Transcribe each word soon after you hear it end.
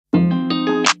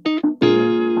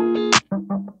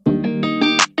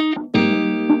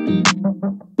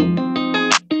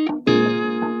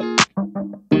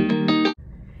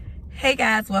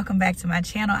guys, welcome back to my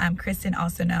channel. I'm Kristen,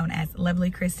 also known as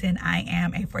Lovely Kristen. I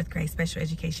am a 4th grade special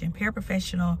education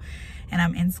paraprofessional and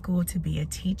I'm in school to be a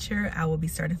teacher. I will be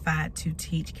certified to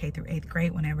teach K through 8th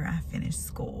grade whenever I finish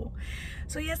school.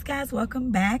 So yes guys, welcome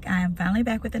back. I am finally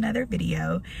back with another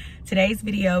video. Today's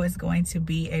video is going to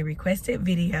be a requested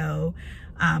video.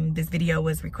 This video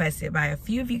was requested by a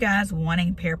few of you guys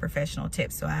wanting paraprofessional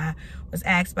tips. So I was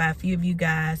asked by a few of you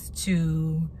guys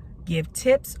to give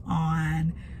tips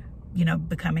on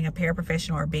becoming a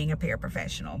paraprofessional or being a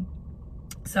paraprofessional.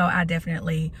 So I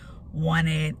definitely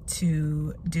wanted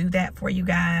to do that for you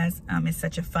guys. It's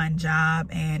such a fun job,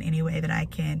 and any way that I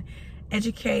can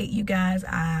educate you guys,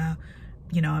 I'm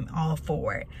all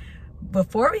for it.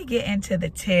 Before we get into the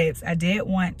tips, I did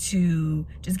want to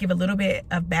just give a little bit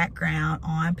of background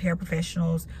on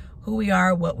paraprofessionals, who we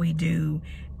are, what we do,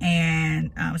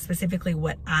 and specifically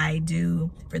what I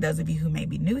do for those of you who may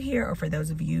be new here, or for those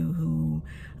of you who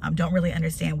don't really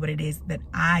understand what it is that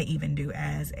I even do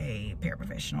as a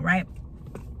paraprofessional, right?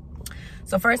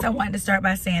 So first, I wanted to start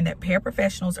by saying that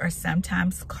paraprofessionals are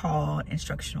sometimes called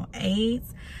instructional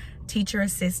aides, teacher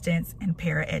assistants, and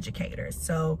paraeducators.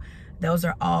 So those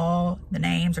are all the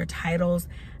names or titles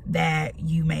that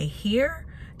you may hear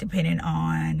depending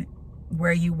on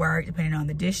where you work, depending on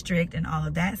the district and all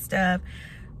of that stuff.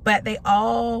 But they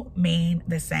all mean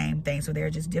the same thing. So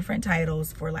they're just different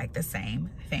titles for like the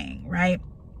same thing, right?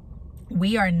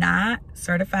 We are not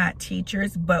certified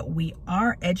teachers, but we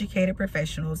are educated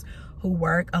professionals who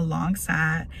work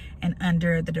alongside and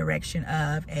under the direction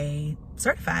of a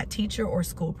certified teacher or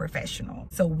school professional.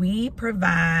 So we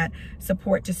provide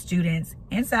support to students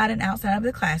inside and outside of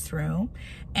the classroom,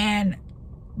 and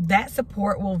that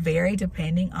support will vary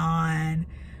depending on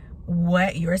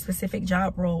what your specific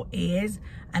job role is.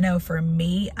 I know for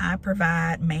me, I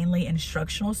provide mainly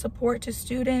instructional support to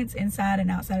students inside and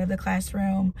outside of the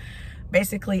classroom.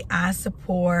 Basically, I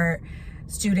support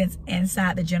students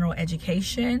inside the general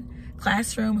education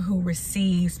classroom who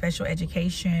receive special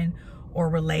education or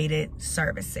related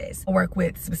services. I work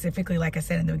with, specifically, like I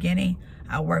said in the beginning,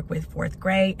 I work with 4th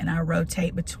grade, and I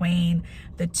rotate between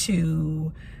the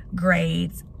two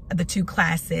grades, the two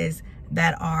classes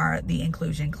that are the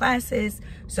inclusion classes.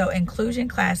 So inclusion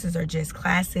classes are just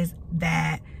classes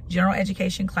that, general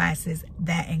education classes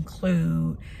that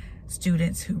include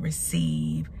students who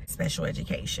receive special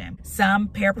education. Some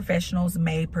paraprofessionals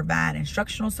may provide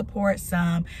instructional support.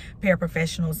 Some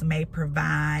paraprofessionals may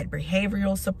provide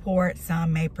behavioral support.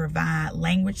 Some may provide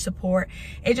language support.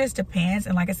 It just depends.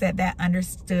 And like I said, that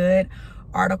Understood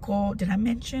article, did I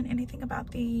mention anything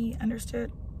about the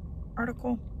Understood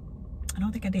article? I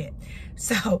don't think I did.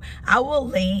 So I will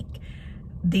link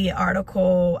the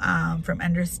article from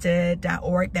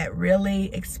understood.org that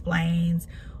really explains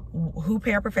who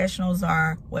paraprofessionals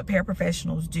are, what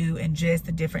paraprofessionals do, and just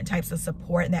the different types of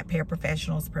support that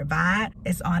paraprofessionals provide.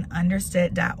 It's on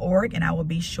understood.org, and I will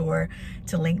be sure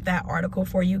to link that article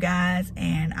for you guys,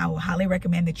 and I will highly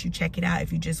recommend that you check it out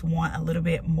if you just want a little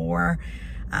bit more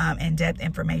in-depth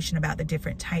information about the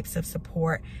different types of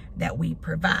support that we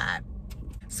provide.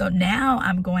 So now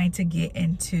I'm going to get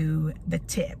into the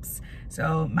tips.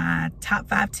 So my top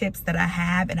 5 tips that I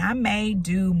have, and I may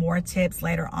do more tips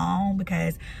later on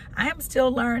because I am still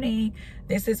learning.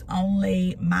 This is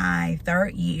only my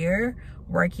third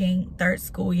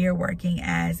school year working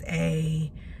as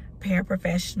a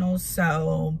paraprofessional.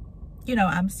 So,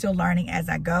 I'm still learning as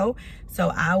I go.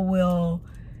 So I will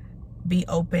be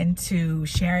open to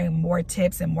sharing more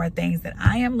tips and more things that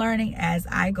I am learning as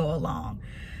I go along.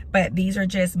 But these are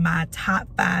just my top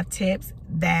 5 tips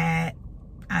that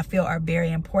I feel are very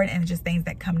important, and just things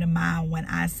that come to mind when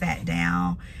I sat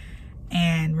down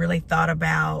and really thought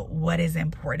about what is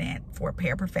important for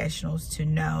paraprofessionals to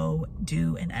know,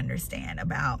 do, and understand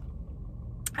about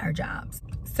our jobs.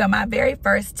 So my very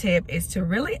first tip is to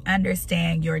really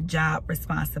understand your job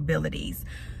responsibilities.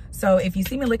 So if you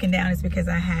see me looking down, it's because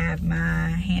I have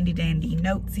my handy dandy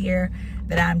notes here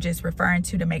that I'm just referring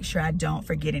to make sure I don't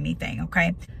forget anything,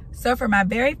 okay? So for my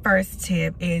very first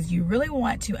tip is you really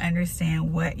want to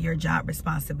understand what your job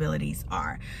responsibilities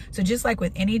are. So just like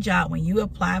with any job, when you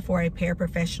apply for a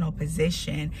paraprofessional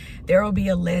position, there will be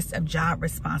a list of job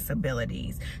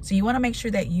responsibilities. So you want to make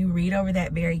sure that you read over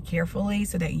that very carefully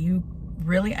so that you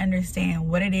really understand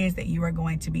what it is that you are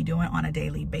going to be doing on a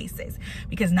daily basis,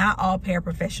 because not all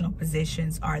paraprofessional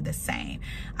positions are the same.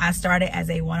 I started as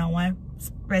a one-on-one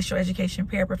special education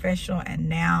paraprofessional, and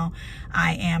now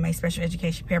I am a special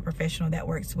education paraprofessional that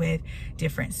works with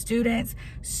different students.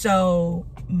 So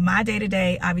my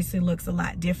day-to-day obviously looks a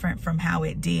lot different from how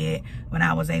it did when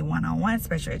I was a one-on-one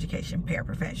special education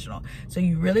paraprofessional. So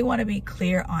you really want to be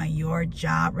clear on your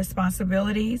job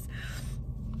responsibilities.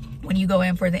 When you go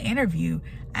in for the interview,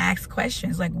 ask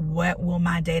questions like, what will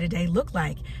my day-to-day look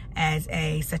like as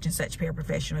a such and such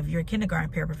paraprofessional? If you're a kindergarten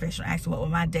paraprofessional, ask, what will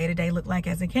my day-to-day look like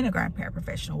as a kindergarten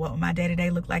paraprofessional? What will my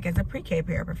day-to-day look like as a pre-K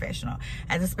paraprofessional?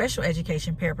 As a special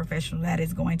education paraprofessional that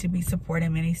is going to be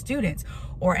supporting many students?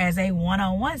 Or as a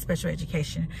one-on-one special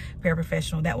education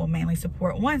paraprofessional that will mainly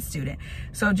support one student?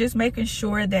 So just making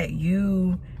sure that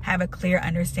you have a clear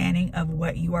understanding of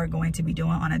what you are going to be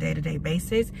doing on a day-to-day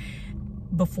basis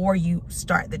before you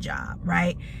start the job,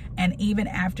 right? And even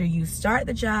after you start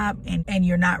the job and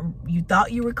you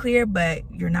thought you were clear, but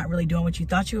you're not really doing what you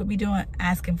thought you would be doing,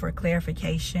 asking for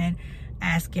clarification,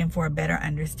 asking for a better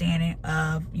understanding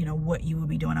of, what you will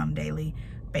be doing on a daily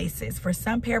basis. For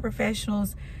some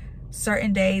paraprofessionals,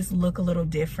 certain days look a little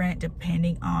different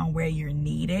depending on where you're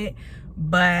needed,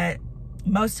 but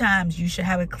most times you should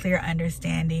have a clear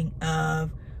understanding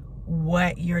of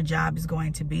what your job is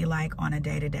going to be like on a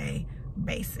day-to-day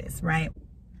basis, right?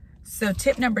 So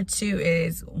tip number 2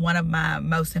 is one of my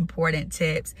most important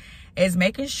tips, is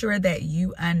making sure that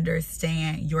you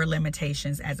understand your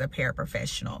limitations as a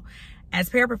paraprofessional. As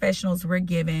paraprofessionals, we're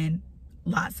given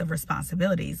lots of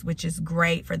responsibilities, which is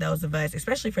great for those of us,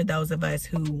 especially for those of us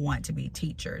who want to be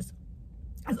teachers.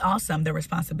 It's awesome, the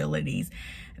responsibilities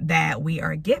that we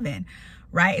are given,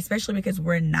 right? Especially because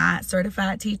we're not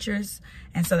certified teachers.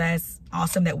 And so that's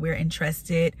awesome that we're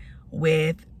entrusted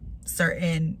with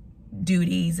certain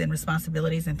duties and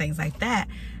responsibilities and things like that.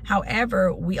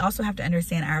 However, we also have to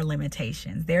understand our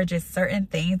limitations. There are just certain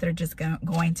things that are just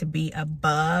going to be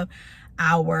above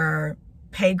our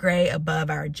pay grade, above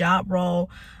our job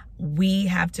role. We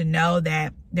have to know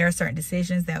that there are certain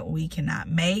decisions that we cannot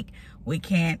make. We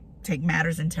can't take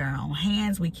matters into our own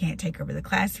hands. We can't take over the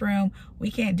classroom.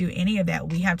 We can't do any of that.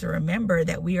 We have to remember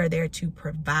that we are there to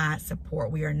provide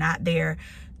support. We are not there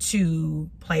to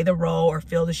play the role or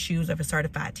fill the shoes of a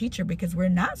certified teacher, because we're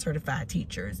not certified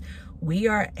teachers. We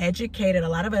are educated. A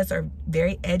lot of us are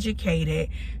very educated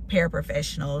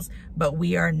paraprofessionals, but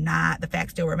we are not. The fact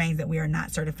still remains that we are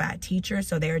not certified teachers.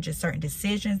 So there are just certain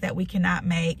decisions that we cannot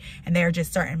make, and there are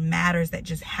just certain matters that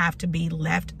just have to be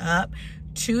left up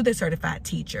to the certified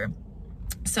teacher.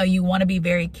 So you want to be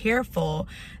very careful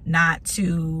not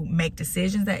to make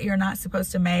decisions that you're not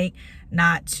supposed to make,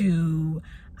 not to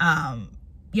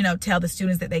tell the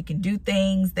students that they can do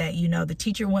things that, the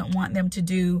teacher wouldn't want them to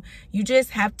do. You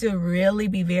just have to really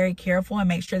be very careful and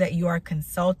make sure that you are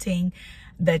consulting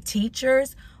the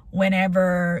teachers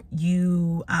whenever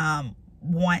you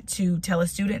want to tell a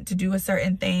student to do a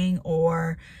certain thing,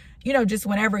 or, just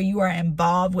whenever you are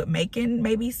involved with making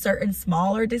maybe certain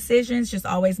smaller decisions. Just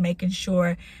always making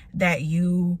sure that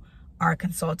you are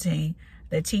consulting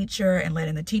the teacher and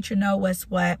letting the teacher know what's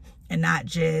what, and not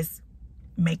just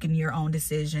making your own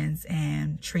decisions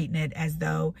and treating it as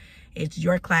though it's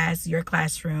your class, your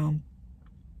classroom,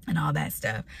 and all that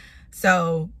stuff.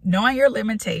 So knowing your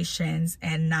limitations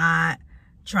and not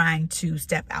trying to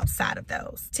step outside of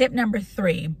those. Tip number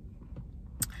 3,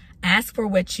 ask for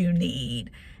what you need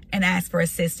and ask for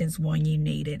assistance when you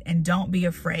need it. And don't be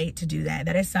afraid to do that.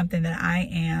 That is something that I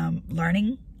am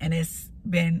learning, and it's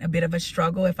been a bit of a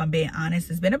struggle. If I'm being honest,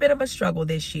 it's been a bit of a struggle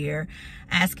this year,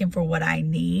 asking for what I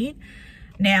need.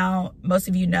 Now, most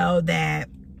of you know that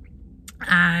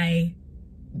I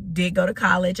did go to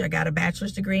college. I got a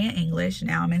bachelor's degree in English.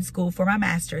 Now I'm in school for my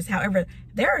master's. However,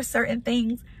 there are certain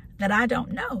things that I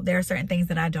don't know. There are certain things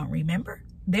that I don't remember.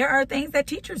 There are things that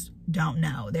teachers don't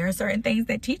know. There are certain things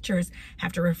that teachers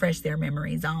have to refresh their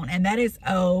memories on, and that is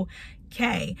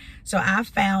okay. So I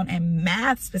found in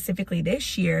math specifically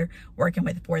this year, working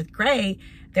with 4th grade,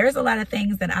 there's a lot of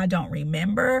things that I don't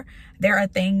remember. There are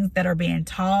things that are being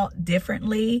taught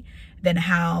differently than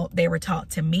how they were taught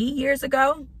to me years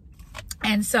ago.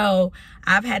 And so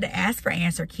I've had to ask for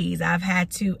answer keys. I've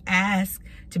had to ask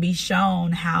to be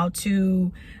shown how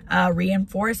to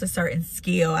reinforce a certain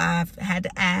skill. I've had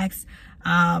to ask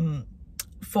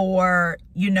for,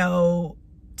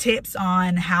 tips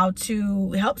on how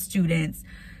to help students,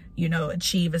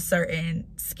 achieve a certain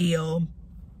skill.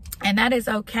 And that is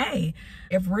okay.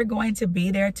 If we're going to be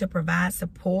there to provide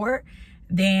support,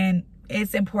 then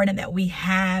it's important that we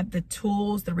have the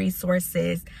tools, the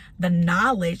resources, the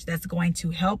knowledge that's going to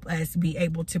help us be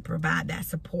able to provide that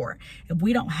support. If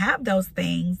we don't have those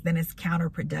things, then it's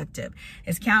counterproductive.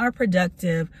 It's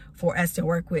counterproductive for us to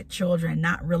work with children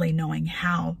not really knowing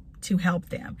how to help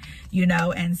them, you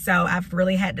know. And so I've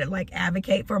really had to like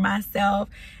advocate for myself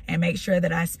and make sure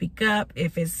that I speak up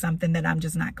if it's something that I'm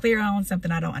just not clear on,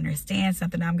 something I don't understand,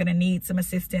 something I'm going to need some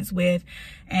assistance with.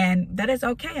 And that is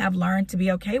okay. I've learned to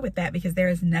be okay with that, because there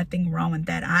is nothing wrong with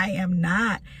that. I am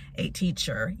not a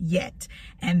teacher yet,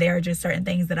 and there are just certain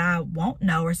things that I won't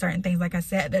know, or certain things, like I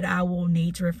said, that I will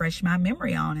need to refresh my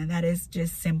memory on, and that is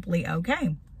just simply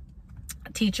okay.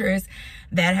 Teachers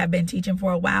that have been teaching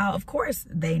for a while, of course,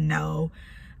 they know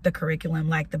the curriculum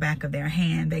like the back of their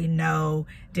hand. They know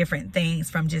different things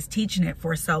from just teaching it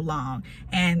for so long.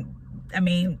 And I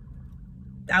mean,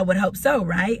 I would hope so,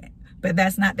 right? But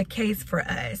that's not the case for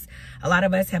us. A lot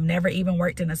of us have never even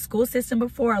worked in a school system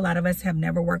before. A lot of us have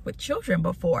never worked with children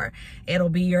before. It'll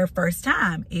be your first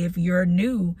time if you're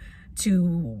new to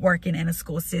working in a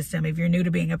school system, if you're new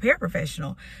to being a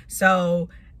paraprofessional. So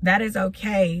that is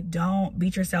okay. Don't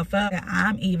beat yourself up.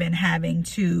 I'm even having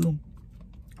to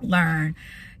learn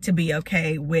to be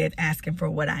okay with asking for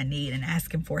what I need and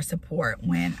asking for support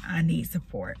when I need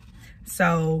support.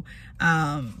 So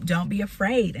don't be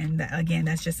afraid. And again,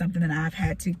 that's just something that I've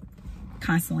had to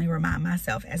constantly remind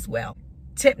myself as well.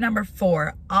 Tip number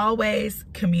 4, always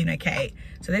communicate.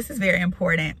 So this is very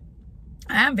important.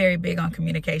 I am very big on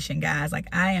communication, guys. Like,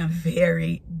 I am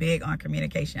very big on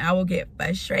communication. I will get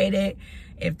frustrated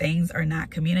if things are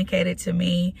not communicated to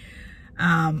me.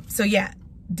 So yeah,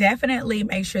 definitely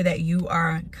make sure that you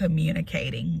are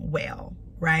communicating well,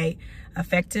 right?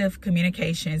 Effective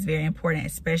communication is very important,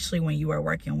 especially when you are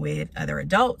working with other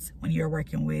adults. When you're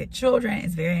working with children,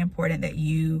 it's very important that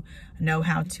you know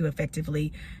how to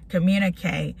effectively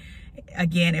communicate.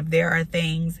 Again, if there are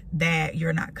things that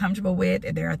you're not comfortable with,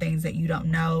 if there are things that you don't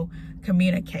know,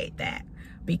 communicate that,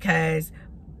 because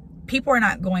people are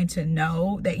not going to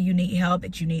know that you need help,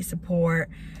 that you need support,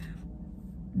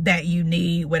 that you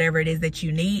need whatever it is that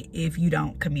you need if you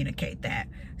don't communicate that.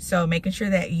 So making sure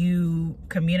that you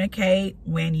communicate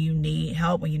when you need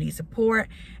help, when you need support,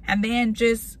 and then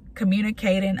just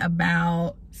communicating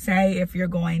about, say, if you're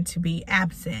going to be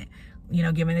absent, you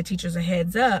know, giving the teachers a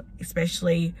heads up,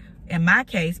 especially in my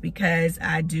case, because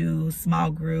I do small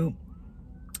group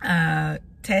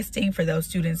testing for those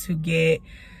students who get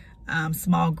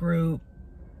small group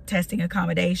testing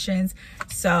accommodations.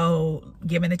 So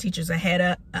giving the teachers a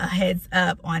heads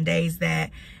up on days that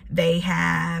they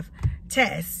have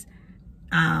tests,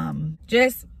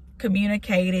 just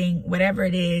communicating whatever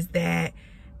it is that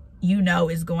you know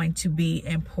is going to be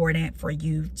important for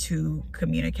you to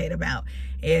communicate about.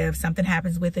 If something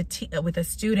happens with a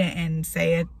student, and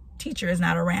say a teacher is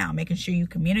not around, making sure you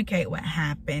communicate what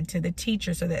happened to the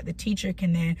teacher so that the teacher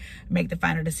can then make the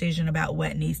final decision about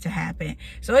what needs to happen.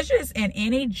 So it's just, in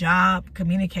any job,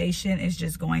 communication is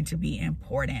just going to be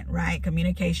important, right?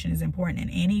 Communication is important in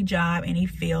any job, any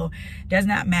field, does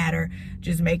not matter.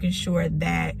 Just making sure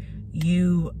that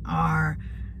you are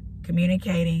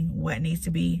communicating what needs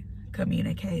to be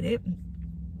communicated,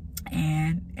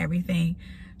 and everything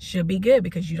should be good,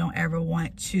 because you don't ever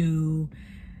want to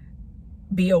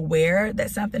be aware that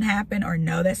something happened or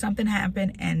know that something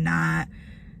happened and not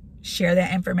share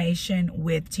that information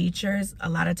with teachers. A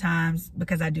lot of times,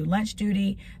 because I do lunch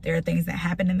duty, there are things that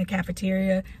happen in the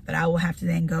cafeteria that I will have to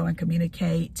then go and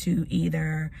communicate to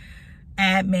either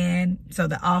admin, so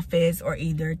the office, or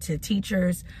either to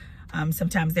teachers.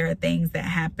 Sometimes there are things that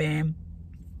happen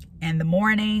in the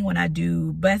morning when I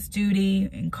do bus duty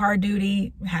and car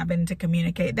duty, having to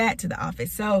communicate that to the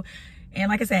office. So, and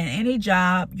like I said, in any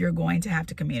job, you're going to have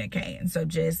to communicate. And so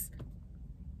just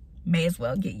may as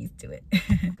well get used to it.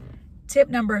 Tip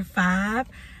number 5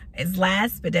 is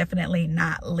last but definitely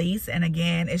not least. And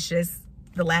again, it's just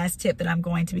the last tip that I'm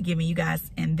going to be giving you guys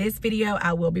in this video.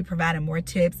 I will be providing more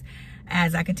tips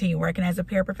as I continue working as a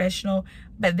paraprofessional.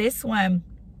 But this one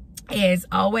is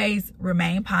always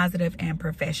remain positive and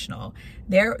professional.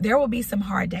 There will be some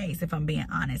hard days, if I'm being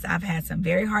honest. I've had some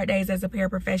very hard days as a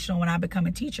paraprofessional. When I become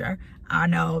a teacher, I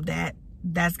know that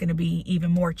that's going to be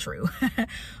even more true.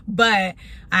 But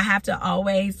I have to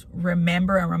always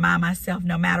remember and remind myself,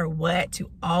 no matter what,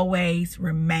 to always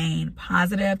remain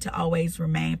positive, to always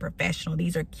remain professional.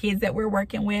 These are kids that we're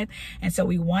working with, and so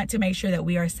we want to make sure that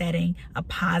we are setting a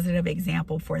positive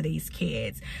example for these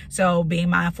kids. So being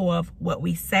mindful of what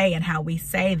we say and how we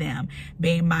say them,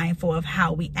 being mindful of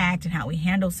how we act and how we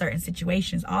handle certain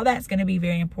situations, all that's going to be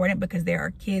very important, because there are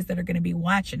kids that are going to be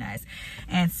watching us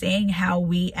and seeing how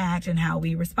we act and how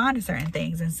we respond to certain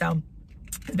things. And so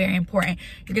it's very important.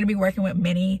 You're going to be working with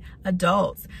many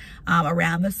adults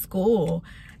around the school,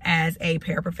 as a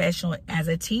paraprofessional, as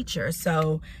a teacher.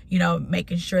 So, you know,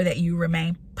 making sure that you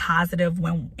remain positive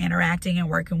when interacting and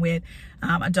working with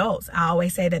adults. I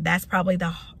always say that that's probably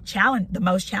the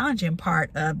most challenging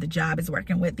part of the job, is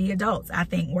working with the adults. I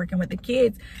think working with the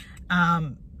kids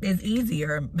is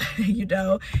easier, you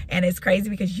know, and it's crazy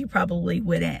because you probably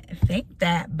wouldn't think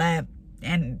that, but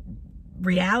in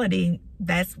reality,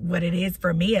 that's what it is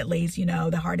for me, at least. You know,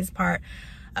 the hardest part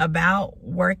about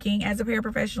working as a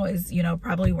paraprofessional is, you know,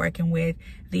 probably working with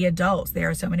the adults. There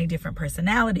are so many different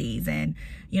personalities, and,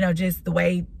 you know, just the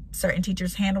way certain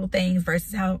teachers handle things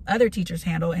versus how other teachers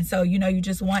handle. And so, you know, you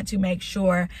just want to make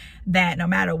sure that no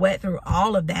matter what, through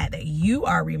all of that, that you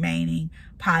are remaining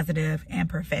positive and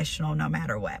professional no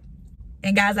matter what.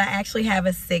 And guys, I actually have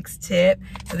a 6th tip.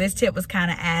 So this tip was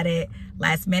kind of added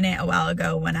last minute a while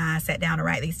ago when I sat down to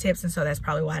write these tips. And so that's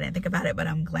probably why I didn't think about it, but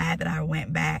I'm glad that I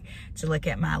went back to look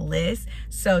at my list.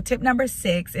 So tip number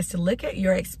 6 is to look at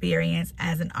your experience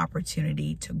as an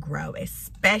opportunity to grow,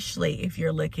 especially if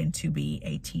you're looking to be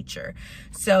a teacher.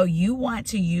 So you want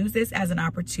to use this as an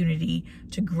opportunity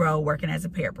to grow working as a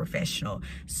paraprofessional.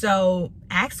 So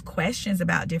ask questions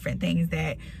about different things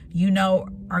that you know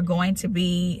are going to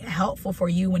be helpful for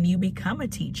you when you become a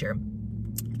teacher.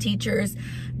 Teachers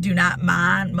do not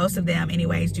mind, most of them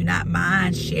anyways, do not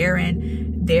mind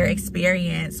sharing their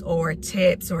experience or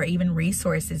tips or even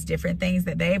resources, different things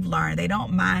that they've learned. They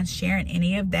don't mind sharing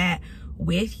any of that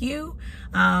with you.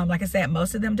 Like I said,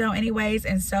 most of them don't anyways.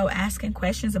 And so asking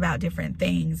questions about different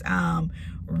things,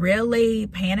 really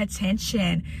paying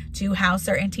attention to how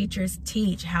certain teachers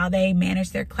teach, how they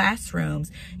manage their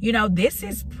classrooms. You know, this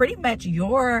is pretty much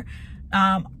your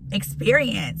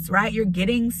experience, right? You're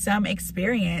getting some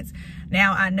experience.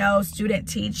 Now, I know student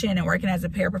teaching and working as a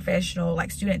paraprofessional, like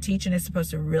student teaching is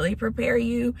supposed to really prepare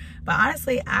you. But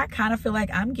honestly, I kind of feel like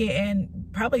I'm getting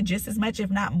probably just as much, if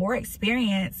not more,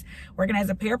 experience working as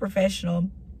a paraprofessional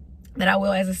than I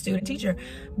will as a student teacher,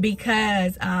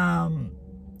 because,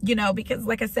 you know, because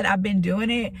like I said, I've been doing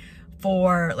it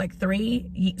for like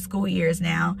 3 school years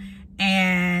now,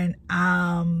 and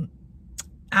I'm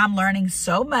learning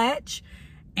so much.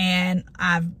 And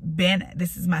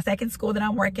this is my 2nd school that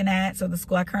I'm working at. So the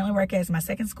school I currently work at is my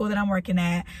 2nd school that I'm working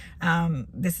at.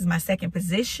 This is my 2nd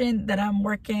position that I'm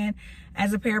working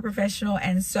as a paraprofessional.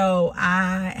 And so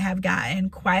I have gotten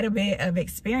quite a bit of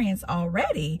experience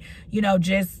already, you know,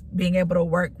 just being able to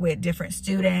work with different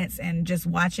students and just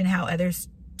watching how other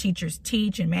teachers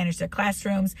teach and manage their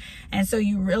classrooms. And so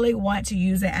you really want to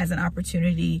use it as an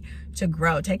opportunity to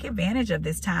grow. Take advantage of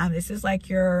this time. This is like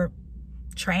your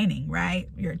training, right?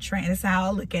 You're training. That's how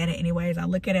I look at it anyways. I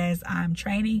look at it as I'm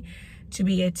training to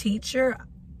be a teacher.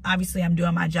 Obviously, I'm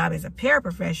doing my job as a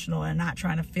paraprofessional and not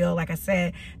trying to feel, like I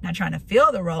said, not trying to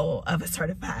fill the role of a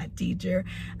certified teacher.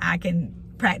 I can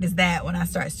practice that when I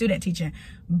start student teaching.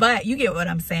 But you get what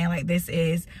I'm saying. Like, this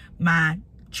is my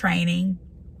training.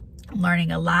 I'm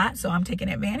learning a lot, so I'm taking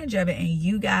advantage of it, and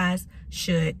you guys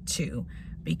should too,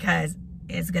 because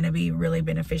it's going to be really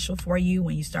beneficial for you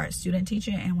when you start student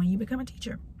teaching and when you become a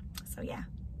teacher. So yeah,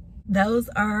 those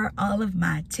are all of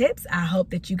my tips. I hope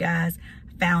that you guys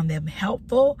found them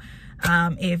helpful.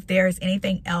 If there's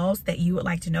anything else that you would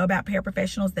like to know about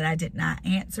paraprofessionals that I did not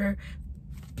answer,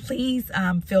 please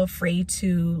feel free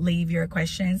to leave your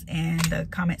questions in the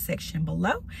comment section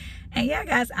below. And yeah,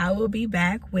 guys, I will be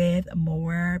back with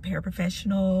more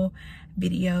paraprofessional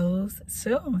videos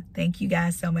soon. Thank you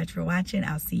guys so much for watching.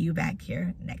 I'll see you back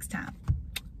here next time.